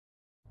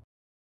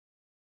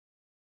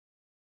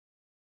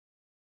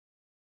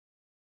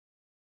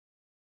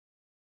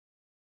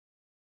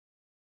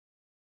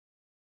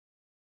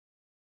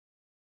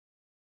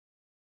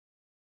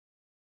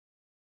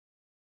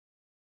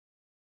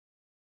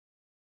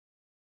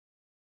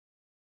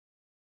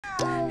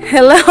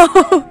Hello.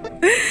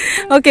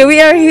 Okay,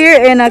 we are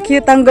here in a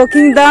Kyotango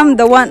Kingdom,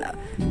 the one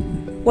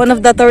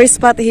of the tourist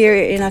spot here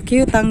in a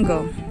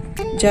Kyotango,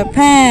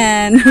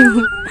 Japan.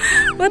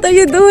 What are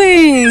you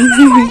doing?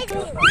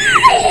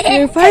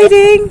 You're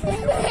fighting?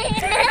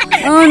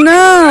 Oh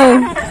no.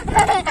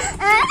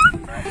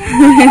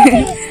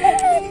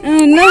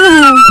 Oh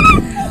no.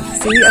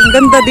 See, ang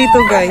ganda dito,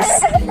 guys.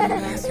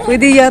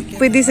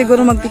 Pwede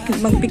siguro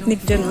mag-picnic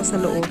dyan sa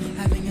loob,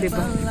 'di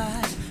ba?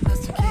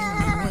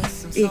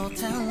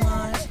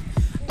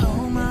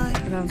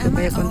 Parang ito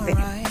kaya konti.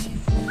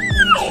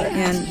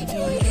 Yan.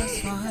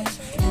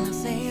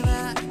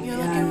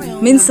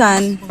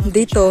 Minsan,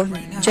 dito,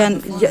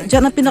 dyan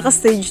ang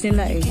pinaka-stage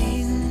nila eh.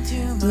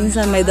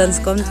 Minsan may dance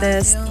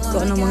contest,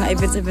 kung anong mga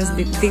events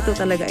dito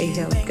talaga ay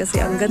held. Kasi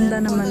ang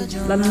ganda naman,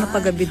 lalo na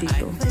paggabi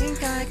dito.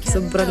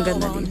 Sobrang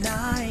ganda dito.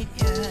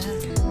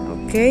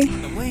 Okay.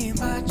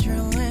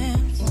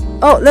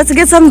 Oh, let's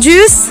get some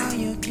juice.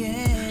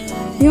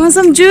 You want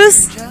some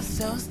juice?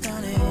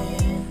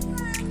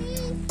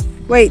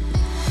 Wait.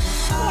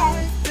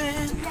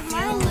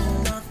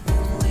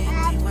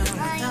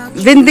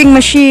 Vending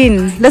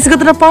machine. Let's go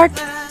to the park.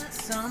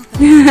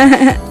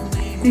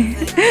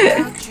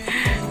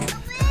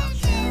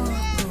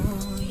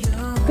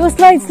 Go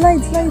slide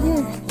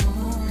here.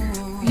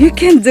 You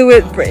can do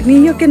it,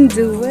 Brittany. You can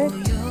do it.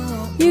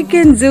 You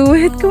can do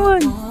it. Come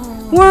on.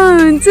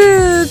 1,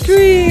 2,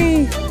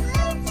 3.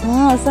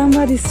 Wow,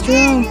 somebody's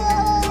strong.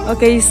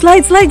 Okay,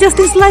 slide,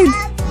 Justin, slide.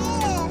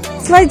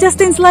 Slide,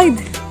 Justin,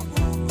 slide.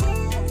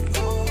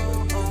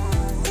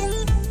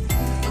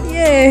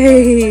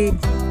 Yay!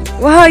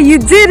 Wow, you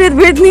did it,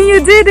 Brittany,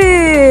 you did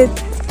it!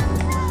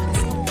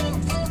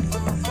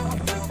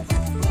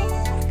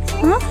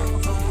 Huh?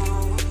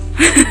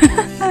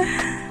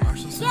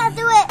 Yeah,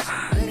 do it!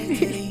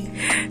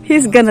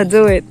 He's gonna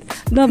do it.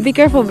 No, be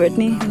careful,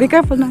 Brittany. Be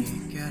careful now.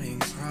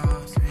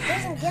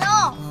 Get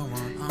off!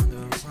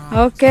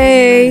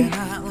 Okay.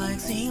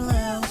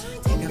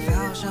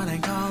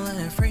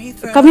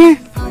 Come here.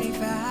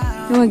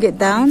 You wanna get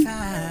down?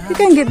 You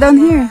can get down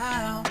here.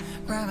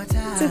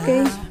 It's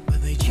okay.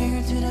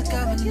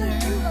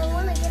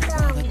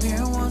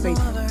 Wait.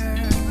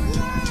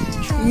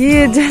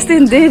 Yeah,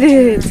 Justin did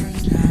it.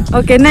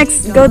 Okay,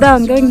 next, go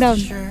down, going down.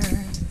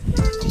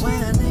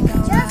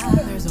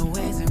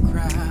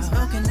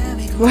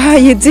 Wow,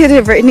 you did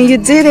it, Brittany, you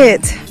did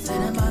it.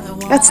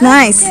 That's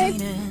nice.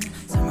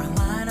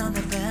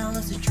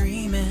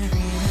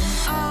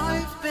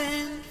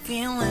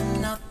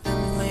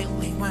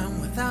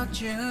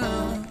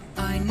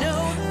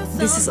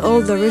 This is all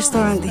the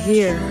restaurant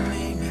here,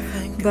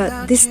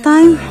 but this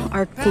time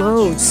are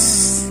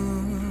closed.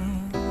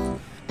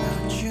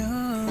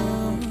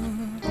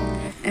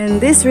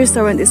 And this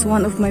restaurant is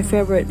one of my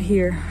favorite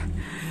here.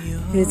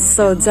 It's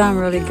so damn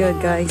really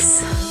good,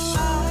 guys.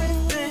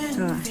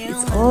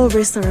 It's all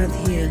restaurant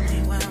here.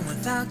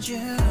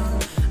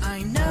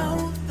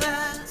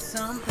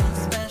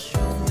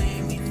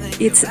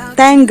 It's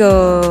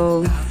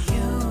Tango.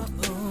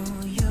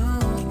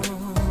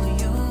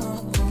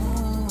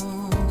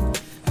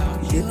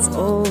 It's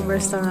all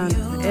restaurant.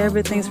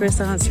 Everything's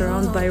restaurant,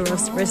 surrounded by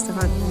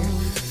restaurant here.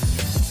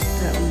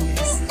 That one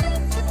is.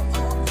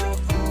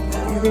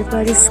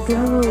 Everybody's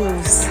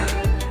closed.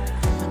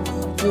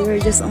 We're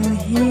just only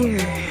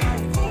here.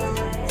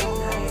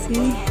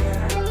 See?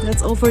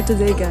 That's all for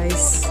today,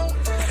 guys.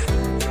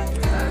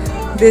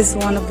 This is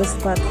one of the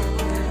spot.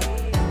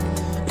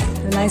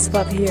 The nice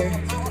spot here.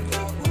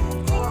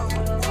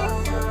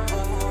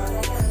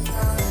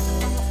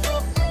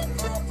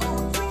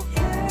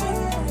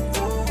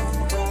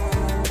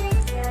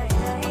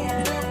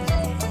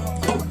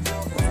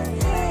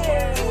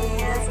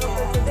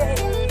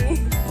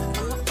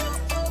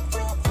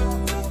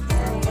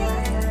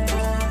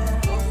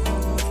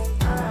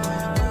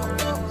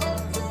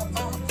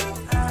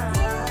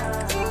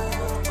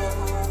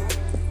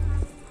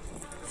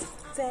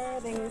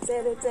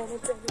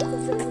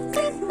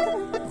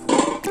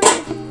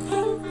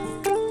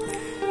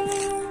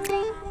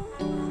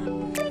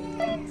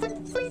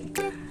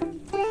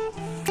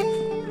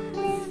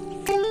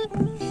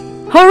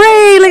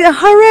 Hooray! Like a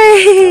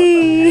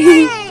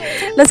hooray!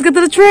 Let's go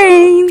to the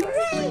train.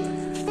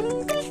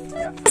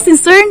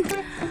 Justin's turn.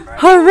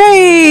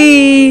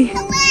 Hooray!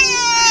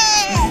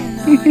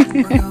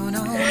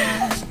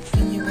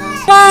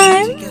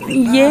 Fun!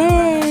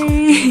 Yay!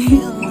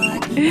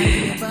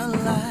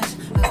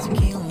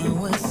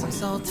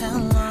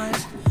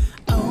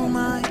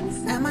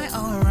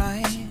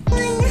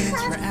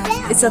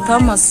 It's a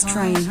Thomas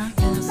train, huh?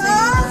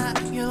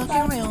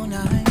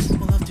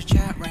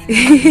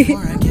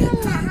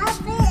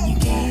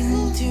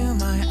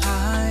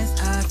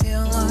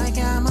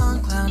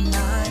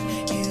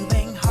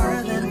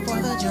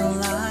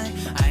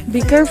 Be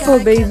careful,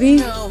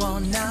 baby. I've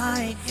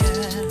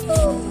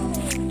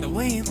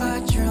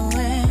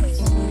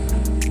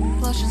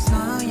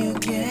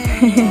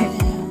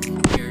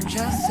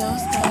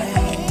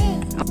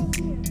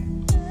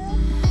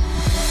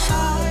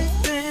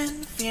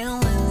been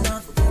feeling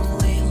nothing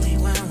lately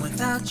when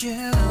without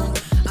you.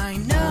 I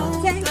know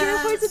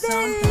for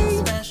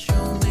today.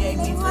 Special made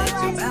me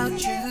think about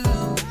you.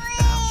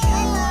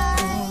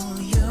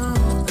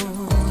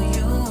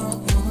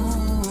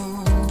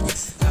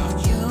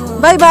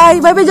 Bye bye.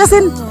 Bye bye,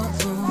 Justin.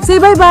 Say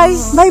bye bye.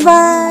 Bye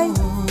bye.